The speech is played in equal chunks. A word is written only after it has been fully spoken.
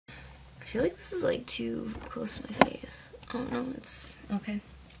feel like this is like too close to my face. Oh no, it's okay.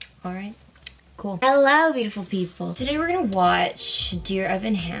 All right, cool. Hello, beautiful people. Today we're gonna watch Dear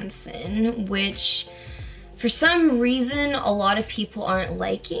Evan Hansen, which for some reason a lot of people aren't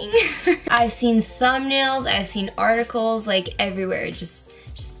liking. I've seen thumbnails, I've seen articles like everywhere, just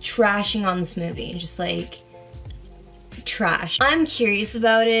trashing on this movie, just like trash. I'm curious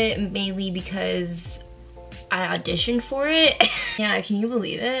about it mainly because I auditioned for it. Yeah, can you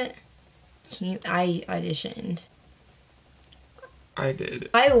believe it? I auditioned. I did.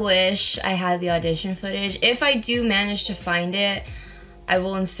 I wish I had the audition footage. If I do manage to find it, I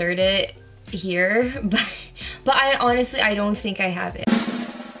will insert it here, but I honestly, I don't think I have it.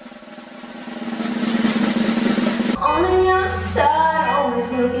 On the outside,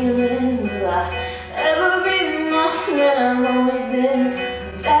 always looking in, will I ever be more than I've always been?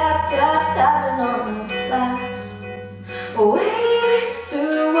 'Cause I'm tapping on the glass, way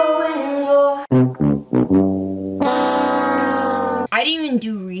through a window. I didn't even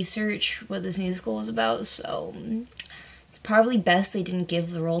do research what this musical was about, so it's probably best they didn't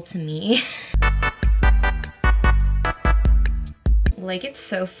give the role to me. Like it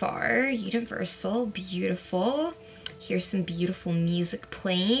so far. Universal, beautiful. Here's some beautiful music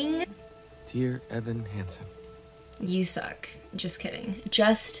playing. Dear Evan Hansen. You suck. Just kidding.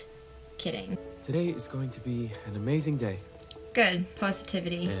 Just kidding. Today is going to be an amazing day. Good.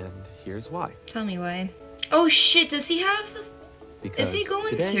 Positivity. And here's why. Tell me why. Oh shit, does he have... Because is he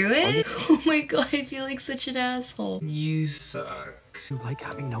going today, through it? Oh my god, I feel like such an asshole. You suck. You like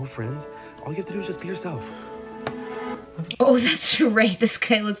having no friends? All you have to do is just be yourself. Oh, that's right. This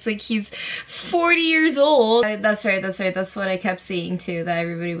guy looks like he's 40 years old. That's right. That's what I kept seeing too, that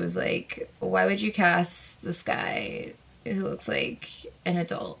everybody was like, why would you cast this guy who looks like an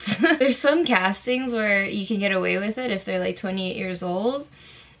adult? There's some castings where you can get away with it if they're like 28 years old.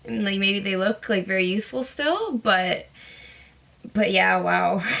 And like maybe they look like very youthful still, but yeah,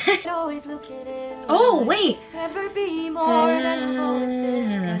 wow. Oh, wait. Ever be more than I've always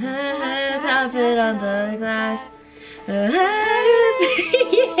been. Tap it on the glass.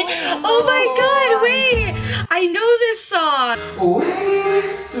 Oh my god, wait! I know this song!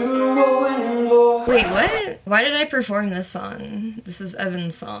 Wait, what? Why did I perform this song? This is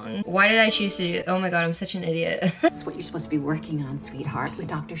Evan's song. Why did I choose to do it? Oh my god, I'm such an idiot. This is what you're supposed to be working on, sweetheart, with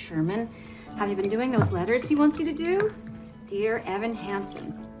Dr. Sherman. Have you been doing those letters he wants you to do? Dear Evan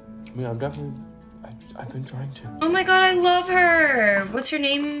Hansen. I mean, I've been trying to. Oh my god, I love her! What's her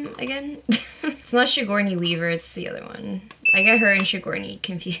name again? It's not Sigourney Weaver, it's the other one. I get her and Sigourney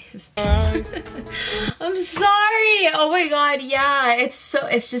confused. I'm sorry! Oh my god, yeah,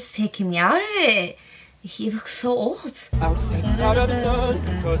 it's just taking me out of it. He looks so old. Outstepping out of the sun,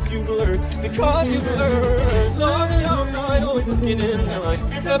 because you've learned. On the outside, always looking in, like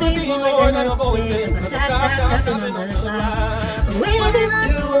never be more than I've always been. Tapping on the glass, way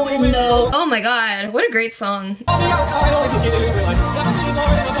through a window. Oh my god, what a great song. On the outside, always looking in, like never be more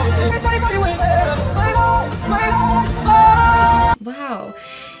than I've always been. It's anybody with Wow.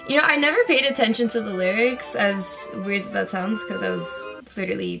 You know, I never paid attention to the lyrics, as weird as that sounds, because I was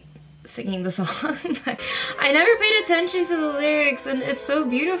literally singing the song, but I never paid attention to the lyrics, and it's so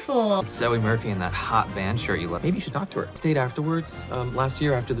beautiful. It's Zoe Murphy in that hot band shirt you love. Maybe you should talk to her. Stayed afterwards, last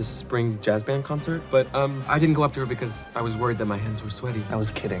year after the spring jazz band concert, but I didn't go up to her because I was worried that my hands were sweaty. I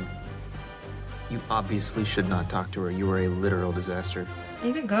was kidding. You obviously should not talk to her. You were a literal disaster. Oh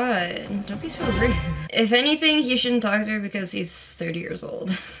my god, don't be so rude. If anything, you shouldn't talk to her because he's 30 years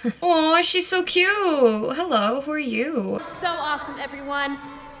old. Aw, she's so cute. Hello, who are you? So awesome, everyone.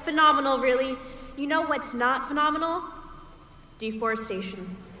 Phenomenal, really. You know what's not phenomenal?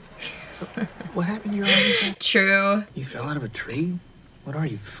 Deforestation. So, what happened to your arm? True. You fell out of a tree? What are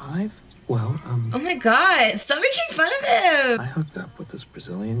you, 5? Well, Oh my god, stop making fun of him! I hooked up with this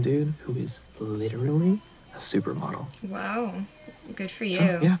Brazilian dude who is literally a supermodel. Wow, good for you.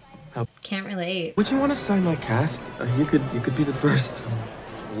 So, yeah. Can't relate. Would you want to sign my cast? You could be the first.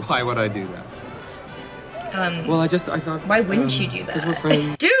 Why would I do that? Well, I thought... Why wouldn't you do that? Because we're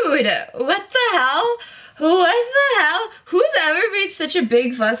friends. Dude, what the hell? What the hell? Who's ever made such a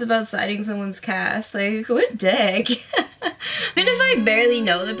big fuss about signing someone's cast? Like, what a dick. Even if I barely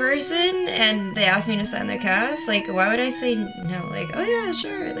know the person and they ask me to sign their cast, like, why would I say no? Like, oh yeah,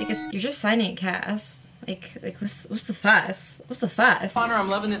 sure. Like, you're just signing a cast. Like, what's the fuss? What's the fuss? Connor, I'm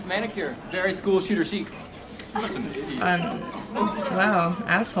loving this manicure. It's very school shooter chic. Such an idiot. Wow,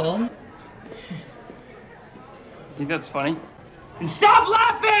 asshole. Think that's funny? And stop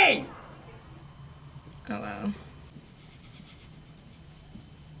laughing! Oh wow.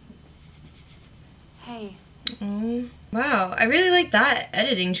 Hey, Wow, I really like that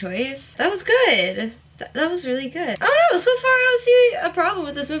editing choice. That was good. That was really good. I don't know, so far I don't see a problem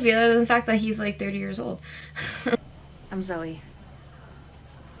with this movie other than the fact that he's like 30 years old. I'm Zoe.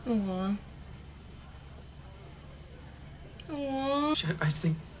 Aww. Aww. Shit, I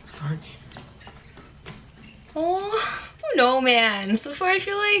think. Sorry. Oh no, man. So far I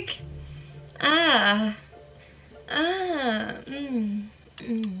feel like I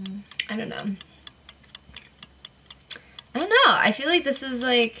don't know. I don't know. I feel like this is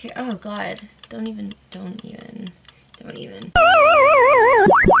like, oh god. Don't even. I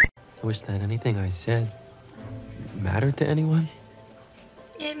wish that anything I said mattered to anyone.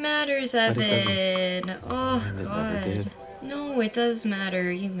 It matters, But it Evan. Oh It never god. did. No, it does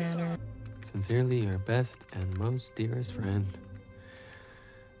matter. You matter. Sincerely, your best and most dearest friend,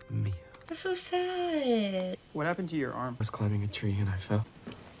 Mia. That's so sad. What happened to your arm? I was climbing a tree and I fell.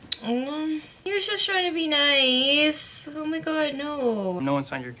 He was just trying to be nice. Oh my god, no. No one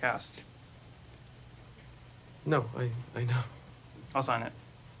signed your cast. No, I know. I'll sign it.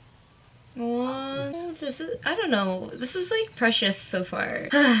 Aww, this is, I don't know. This is like precious so far.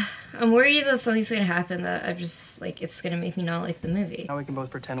 I'm worried that something's gonna happen that I'm just like, it's gonna make me not like the movie. Now we can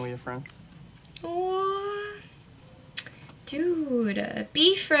both pretend we have friends. Aww. Dude,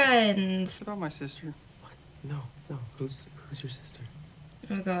 be friends. What about my sister? No. Who's your sister?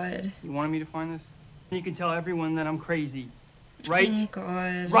 Oh god. You wanted me to find this? You can tell everyone that I'm crazy. Right? Oh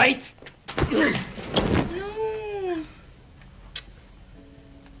god. Right? No.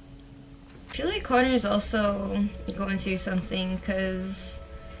 I feel like Connor's also going through something because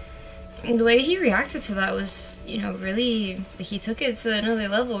the way he reacted to that was, you know, really, he took it to another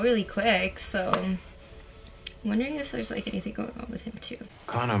level really quick, so I'm wondering if there's like anything going on with him too.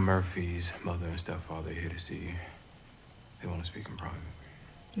 Connor Murphy's mother and stepfather are here to see you. They want to speak in private.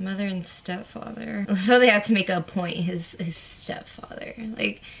 Mother and stepfather. I thought they had to make a point, his stepfather.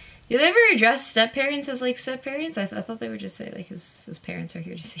 Like, do they ever address step-parents as like step-parents? I thought they would just say like his parents are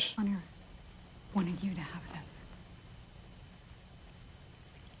here to see. Connor wanted you to have this.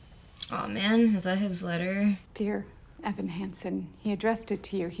 Oh man, is that his letter? Dear Evan Hansen, he addressed it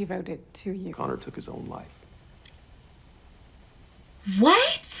to you. He wrote it to you. Connor took his own life.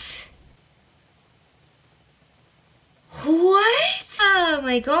 What? What? Oh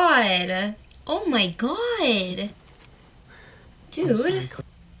my god. Oh my god. Dude.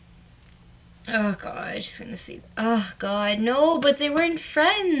 Oh god, she's gonna see. Oh god, no, but they weren't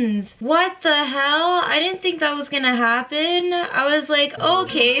friends. What the hell? I didn't think that was gonna happen. I was like,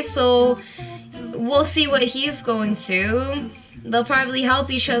 okay, so we'll see what he's going through. They'll probably help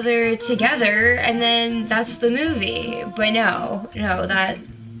each other together, and then that's the movie. But no,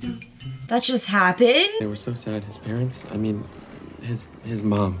 that just happened. They were so sad. His parents, I mean, his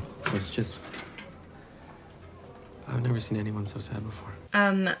mom was just... I've never seen anyone so sad before.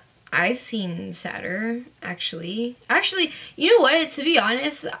 I've seen sadder, actually. Actually, you know what? To be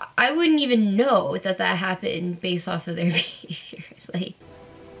honest, I wouldn't even know that happened based off of their behavior. Like,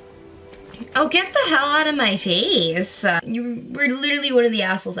 oh, get the hell out of my face. You were literally one of the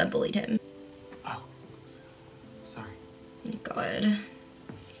assholes that bullied him. Oh, sorry. God.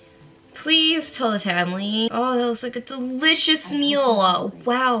 Please tell the family. Oh, that looks like a delicious meal.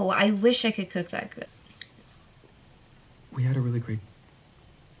 Wow, I wish I could cook that good. We had a really great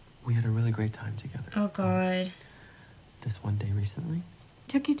time together. Oh God. This one day recently.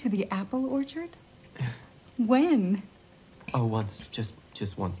 Took you to the apple orchard? When? Oh, once. Just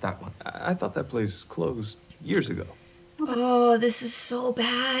once. That once. I thought that place closed years ago. Oh, this is so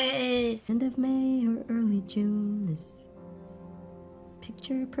bad. End of May or early June, this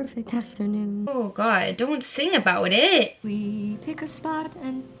picture perfect afternoon. Oh God, don't sing about it. We pick a spot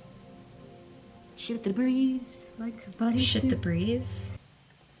and shoot the breeze like buddies Shoot do. the breeze?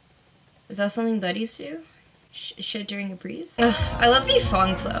 Is that something buddies do? Shit during a breeze? Ugh, I love these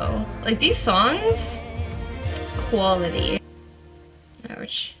songs though. Like these songs, quality.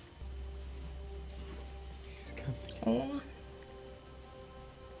 Ouch. Oh.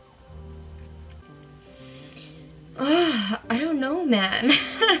 Oh, I don't know, man.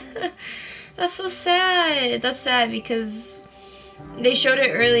 That's so sad. That's sad because they showed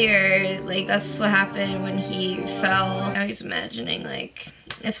it earlier. Like, that's what happened when he fell. I was imagining, like,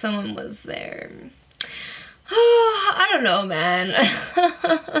 if someone was there. Oh, I don't know, man.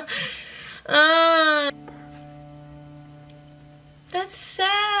 That's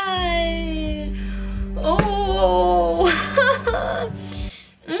sad. Oh.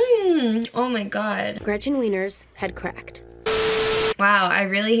 Oh my God. Gretchen Wiener's had cracked. Wow, I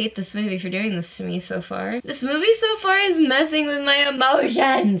really hate this movie for doing this to me so far. This movie so far is messing with my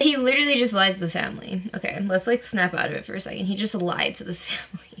emotions. He literally just lied to the family. Okay, let's like snap out of it for a second. He just lied to this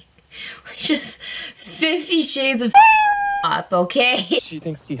family. Which is 50 shades of up, okay? She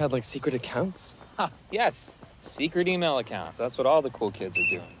thinks he had like secret accounts? Yes. Secret email accounts. That's what all the cool kids are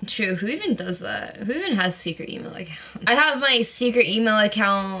doing. True, who even does that? Who even has secret email accounts? I have my secret email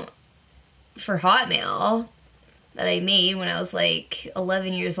account for Hotmail that I made when I was like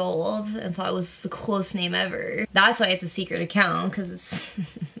 11 years old and thought it was the coolest name ever. That's why it's a secret account, because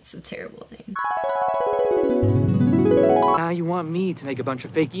it's a terrible name. Now you want me to make a bunch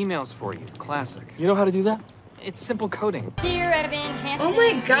of fake emails for you. Classic. You know how to do that? It's simple coding. Dear Evan Hansen, Oh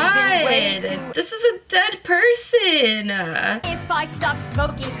my god! This is a dead person! if I stop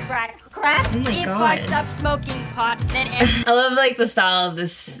smoking crack, Oh my if god. I stop smoking pot, then I love like the style of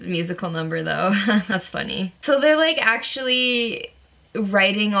this musical number though. That's funny. So they're like actually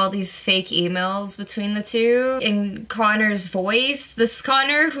writing all these fake emails between the two in Connor's voice. This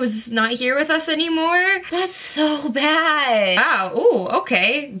Connor who's not here with us anymore. That's so bad. Wow, ooh,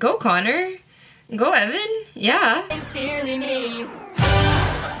 okay. Go Connor. Go Evan. Yeah. sincerely me.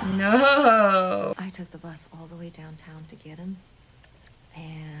 No. I took the bus all the way downtown to get him.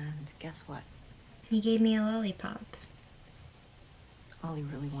 And guess what? He gave me a lollipop. All he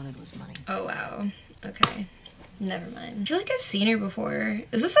really wanted was money. Oh wow. Okay. Never mind. I feel like I've seen her before.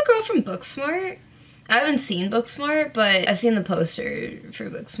 Is this the girl from Booksmart? I haven't seen Booksmart, but I've seen the poster for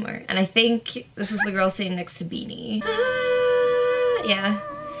Booksmart. And I think this is the girl sitting next to Beanie. Yeah.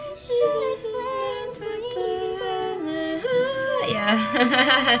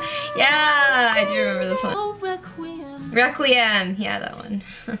 Yeah. Yeah, I do remember this one. Oh, Requiem. Requiem. Yeah, that one.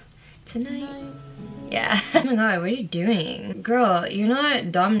 Tonight. Yeah. Oh my god, what are you doing? Girl, you're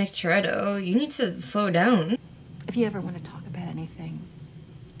not Dominic Toretto. You need to slow down. If you ever want to talk about anything.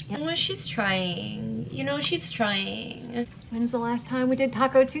 Oh, she's trying. You know, she's trying. When's the last time we did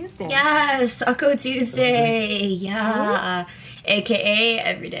Taco Tuesday? Yes, Taco Tuesday. Yeah. AKA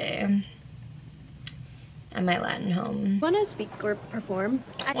every day. At my Latin home. Want to speak or perform?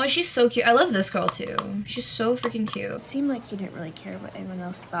 Oh, she's so cute. I love this girl too. She's so freaking cute. It seemed like you didn't really care what anyone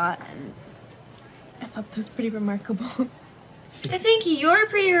else thought, and I thought that was pretty remarkable. I think you're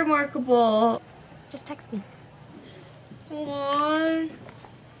pretty remarkable. Just text me. Aww.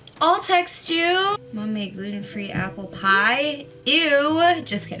 I'll text you. Mom made gluten-free apple pie. Ew.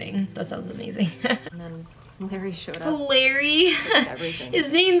 Just kidding. That sounds amazing. And then Larry showed up. Larry. Everything.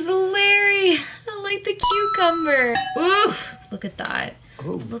 His name's Larry. I like the cucumber. Ooh. Look at that.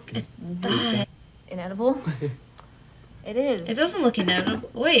 Oh, Look at that. Inedible? It is. It doesn't look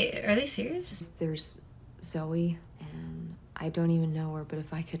inevitable. Wait, are they serious? There's Zoe, and I don't even know her, but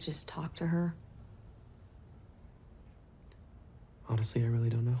if I could just talk to her. Honestly, I really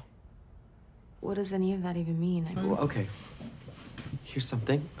don't know. What does any of that even mean? I mean, Well, okay. Here's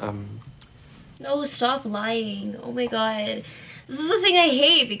something. No, stop lying. Oh my god. This is the thing I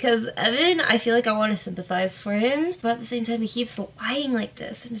hate because Evan, I feel like I want to sympathize for him, but at the same time he keeps lying like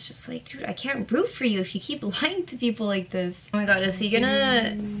this and it's just like, dude, I can't root for you if you keep lying to people like this. Oh my god, is he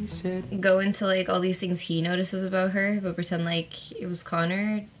gonna go into like all these things he notices about her but pretend like it was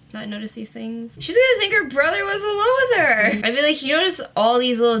Connor that noticed these things? She's gonna think her brother was in love with her. I'd be like, you noticed all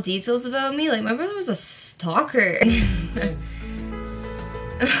these little details about me? Like my brother was a stalker.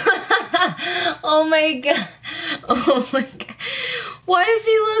 Oh my god. Oh my god. Why does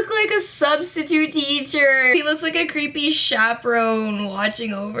he look like a substitute teacher? He looks like a creepy chaperone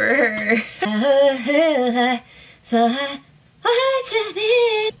watching over her.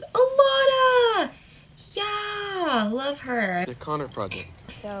 Alana! Yeah, love her. The Connor Project.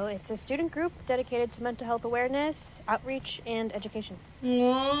 So it's a student group dedicated to mental health awareness, outreach, and education.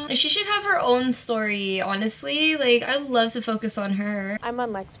 Aww. She should have her own story, honestly. Like, I'd love to focus on her. I'm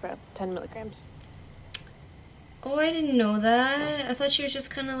on Lexapro, 10 milligrams. Oh, I didn't know that. I thought she was just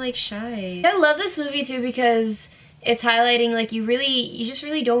kind of like shy. I love this movie too because it's highlighting like you just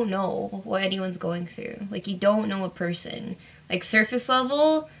really don't know what anyone's going through. Like you don't know a person. Like surface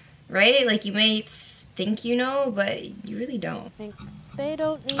level, right? Like you might think you know, but you really don't. They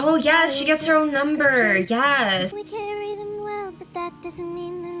don't need Oh yes, she gets her own number. Yes. We carry them well, but that doesn't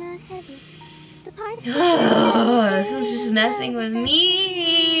mean they're not heavy. The part of Oh, this is just messing with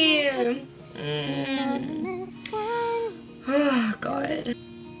me. Oh god.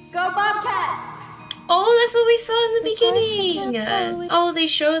 Go Bobcats! Oh, that's what we saw in the beginning. Oh, they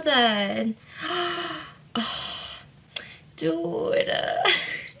showed that. Oh, dude.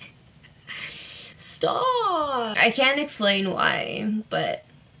 Stop. I can't explain why, but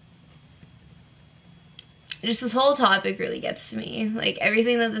just this whole topic really gets to me. Like,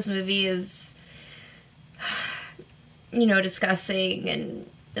 everything that this movie is, you know, discussing and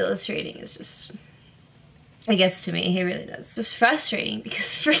illustrating is just, it gets to me. It really does. Just frustrating because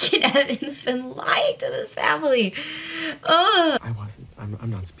freaking Evan's been lying to this family. Ugh. I wasn't. I'm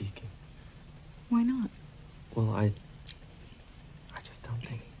not speaking. Why not? Well, I just don't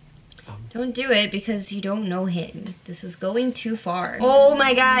think. Don't do it because you don't know him. This is going too far. Oh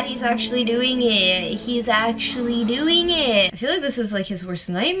my god, he's actually doing it. He's actually doing it. I feel like this is like his worst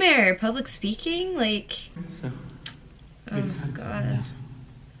nightmare. Public speaking, like... So, oh god.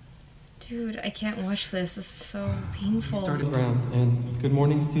 Dude, I can't watch this. This is so painful. Started ground, and good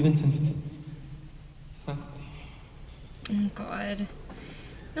morning, students and faculty. Oh god.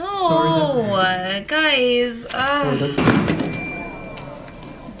 No, guys.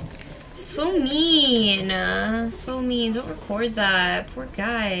 So mean. So mean. Don't record that. Poor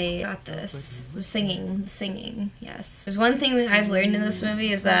guy. Got this. The singing. Yes. There's one thing that I've learned in this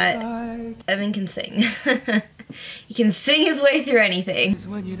movie is that Evan can sing. He can sing his way through anything.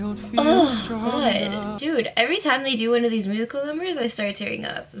 Oh, God. Dude, every time they do one of these musical numbers, I start tearing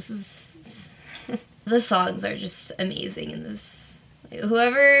up. This is... The songs are just amazing in this.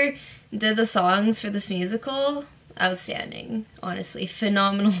 Whoever did the songs for this musical, outstanding. Honestly,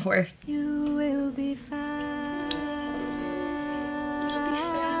 phenomenal work. You will be fine.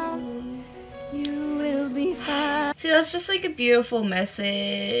 You will be fine. See, that's just like a beautiful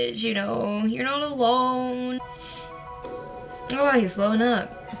message, you know? You're not alone. Oh, he's blowing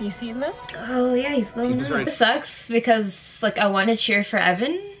up. Have you seen this? Oh, yeah, he's blowing up. It sucks because, like, I want to cheer for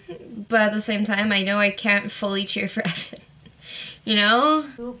Evan, but at the same time, I know I can't fully cheer for Evan. You know?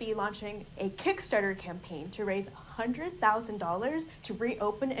 We will be launching a Kickstarter campaign to raise $100,000 to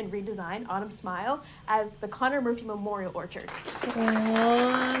reopen and redesign Autumn Smile as the Connor Murphy Memorial Orchard.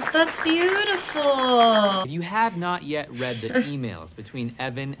 Oh, that's beautiful. If you have not yet read the emails between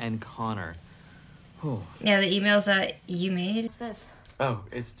Evan and Connor. Oh. Yeah, the emails that you made. What's this? Oh,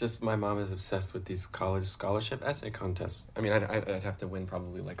 it's just my mom is obsessed with these college scholarship essay contests. I mean, I'd have to win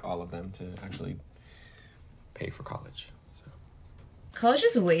probably like all of them to actually pay for college. So. College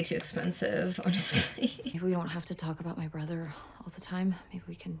is way too expensive, honestly. Maybe we don't have to talk about my brother all the time. Maybe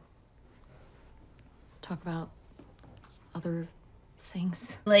we can talk about other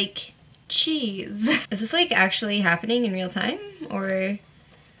things. Like cheese. Is this like actually happening in real time? Or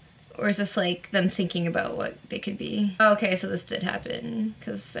is this like them thinking about what they could be? Oh, okay, so this did happen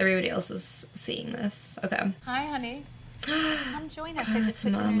because everybody else is seeing this. Okay. Hi, honey. Come join us. I just It's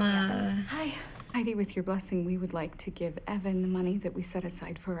Mama. Hi. Heidi, with your blessing, we would like to give Evan the money that we set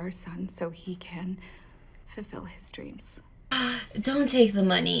aside for our son so he can fulfill his dreams. Don't take the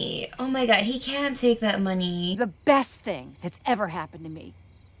money. Oh my god, he can't take that money. The best thing that's ever happened to me.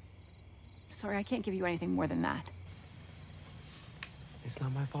 Sorry, I can't give you anything more than that. It's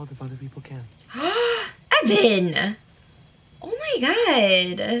not my fault if other people can. Evan! Oh my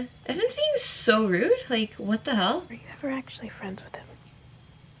god. Evan's being so rude. Like, what the hell? Are you ever actually friends with him?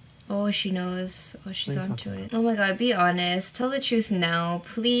 Oh, she knows. Oh, she's onto it. Oh my god, be honest. Tell the truth now,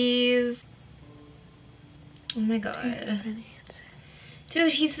 please. Oh my god.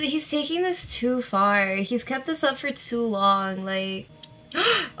 Dude, he's taking this too far. He's kept this up for too long. Like,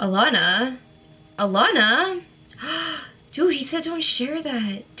 Alana? Alana? Dude, he said don't share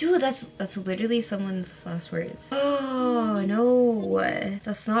that. Dude, that's literally someone's last words. Oh, no.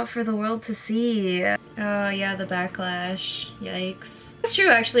 That's not for the world to see. Oh, yeah, the backlash. Yikes. It's true,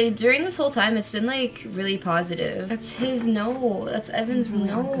 actually. During this whole time, it's been, like, really positive. That's his no. That's Evan's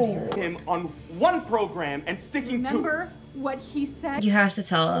no. Him on one program and sticking to it. Remember what he said? You have to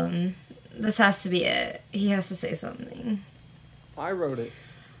tell him. This has to be it. He has to say something. I wrote it.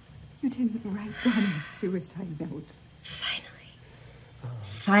 You didn't write down a suicide note. Finally.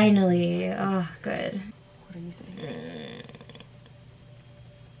 Finally. Oh, good. What are you saying?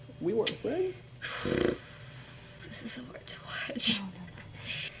 We weren't friends? This is so hard to watch.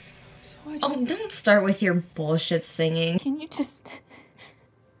 Oh, don't start with your bullshit singing. Can you just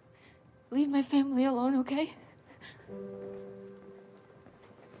leave my family alone, okay?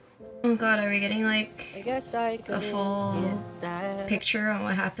 Oh god, are we getting like a full picture on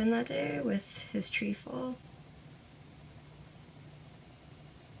what happened that day with his tree fall?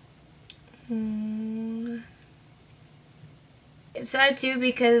 It's sad too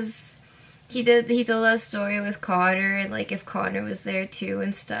because he told that story with Connor, and like if Connor was there too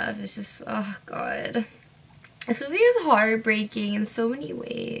and stuff, it's just, oh god. This movie is heartbreaking in so many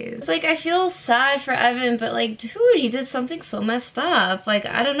ways. It's like I feel sad for Evan, but like, dude, he did something so messed up. Like,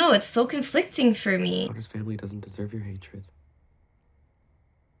 I don't know, it's so conflicting for me. Connor's family doesn't deserve your hatred.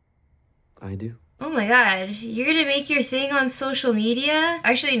 I do. Oh my god, you're gonna make your thing on social media?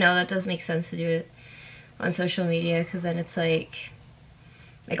 Actually, no, that does make sense to do it on social media, because then it's like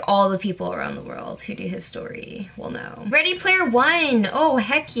all the people around the world who do his story will know. Ready Player One! Oh,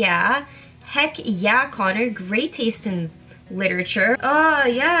 heck yeah. Heck yeah, Connor. Great taste in literature. Oh,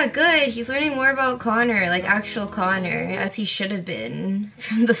 yeah, good. He's learning more about Connor, like actual Connor, as he should have been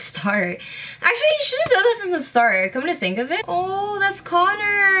from the start. Actually, he should have done that from the start, come to think of it. Oh, that's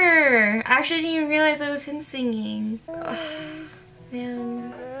Connor! I actually didn't even realize that was him singing. Oh,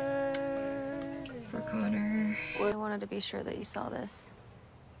 man. Poor Connor. I wanted to be sure that you saw this.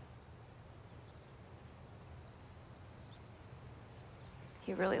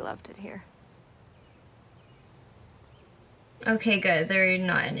 He really loved it here. Okay, good. They're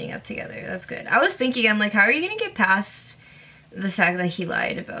not ending up together. That's good. I was thinking, I'm like, how are you gonna get past the fact that he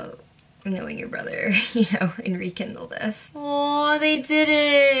lied about knowing your brother, you know, and rekindle this? Oh, they did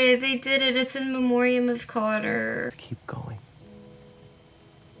it. They did it. It's in memoriam of Connor. Let's keep going.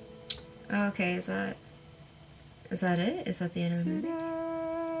 Okay, is that it? Is that the end of the movie?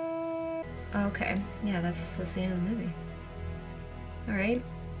 Okay. Yeah, that's the end of the movie. Alright.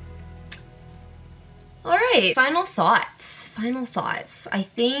 Alright, final thoughts. Final thoughts. I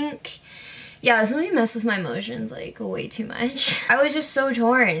think, yeah, this movie messed with my emotions, like, way too much. I was just so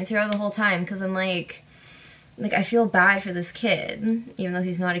torn throughout the whole time, because I'm like, I feel bad for this kid, even though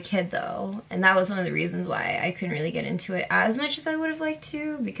he's not a kid, though. And that was one of the reasons why I couldn't really get into it as much as I would have liked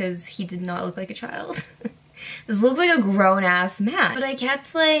to, because he did not look like a child. This looks like a grown-ass man. But I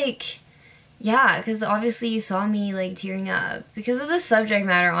kept, like... Yeah, because obviously you saw me, like, tearing up. Because of the subject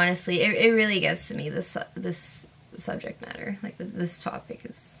matter, honestly, it really gets to me, this subject matter. Like, this topic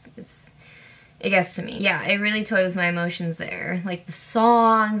it gets to me. Yeah, it really toyed with my emotions there. Like, the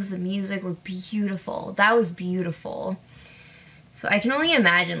songs, the music were beautiful. That was beautiful. So I can only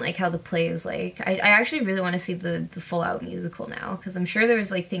imagine, like, how the play is like. I actually really want to see the full-out musical now, because I'm sure there's,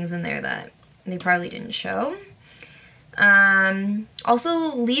 like, things in there that they probably didn't show.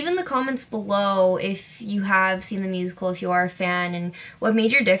 Also leave in the comments below if you have seen the musical, if you are a fan, and what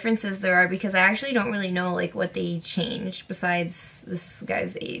major differences there are, because I actually don't really know, like, what they changed besides this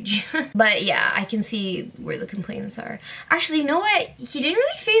guy's age. But yeah, I can see where the complaints are. Actually, you know what? He didn't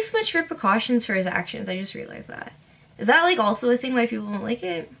really face much repercussions for his actions. I just realized that. Is that, like, also a thing why people don't like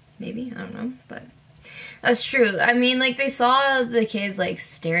it? Maybe, I don't know, but that's true. I mean, like, they saw the kids, like,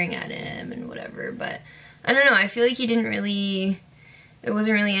 staring at him and whatever, but I don't know, I feel like he didn't really, there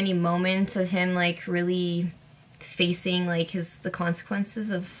wasn't really any moments of him, like, really facing, like, the consequences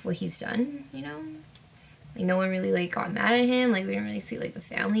of what he's done, you know? Like, no one really, like, got mad at him, like, we didn't really see, like, the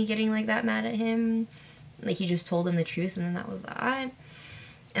family getting, like, that mad at him. Like, he just told them the truth, and then that was that.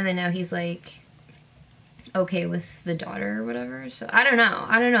 And then now he's, like, okay with the daughter or whatever, so I don't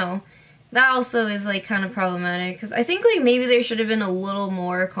know. That also is, like, kind of problematic, because I think, like, maybe there should have been a little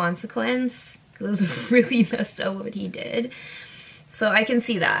more consequence. It was really messed up what he did. So I can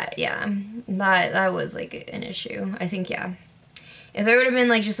see that, yeah. That was, like, an issue. I think, yeah. If there would have been,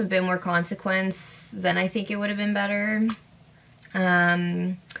 like, just a bit more consequence, then I think it would have been better.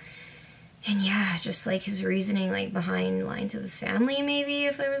 And yeah, just, like, his reasoning, like, behind lying to this family, maybe,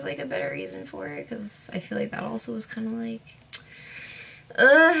 if there was, like, a better reason for it. Because I feel like that also was kind of, like,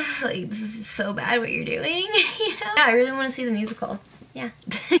 like, this is so bad what you're doing, you know? Yeah, I really want to see the musical. Yeah.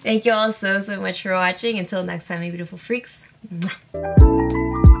 Thank you all so much for watching. Until next time, my beautiful freaks. Mwah.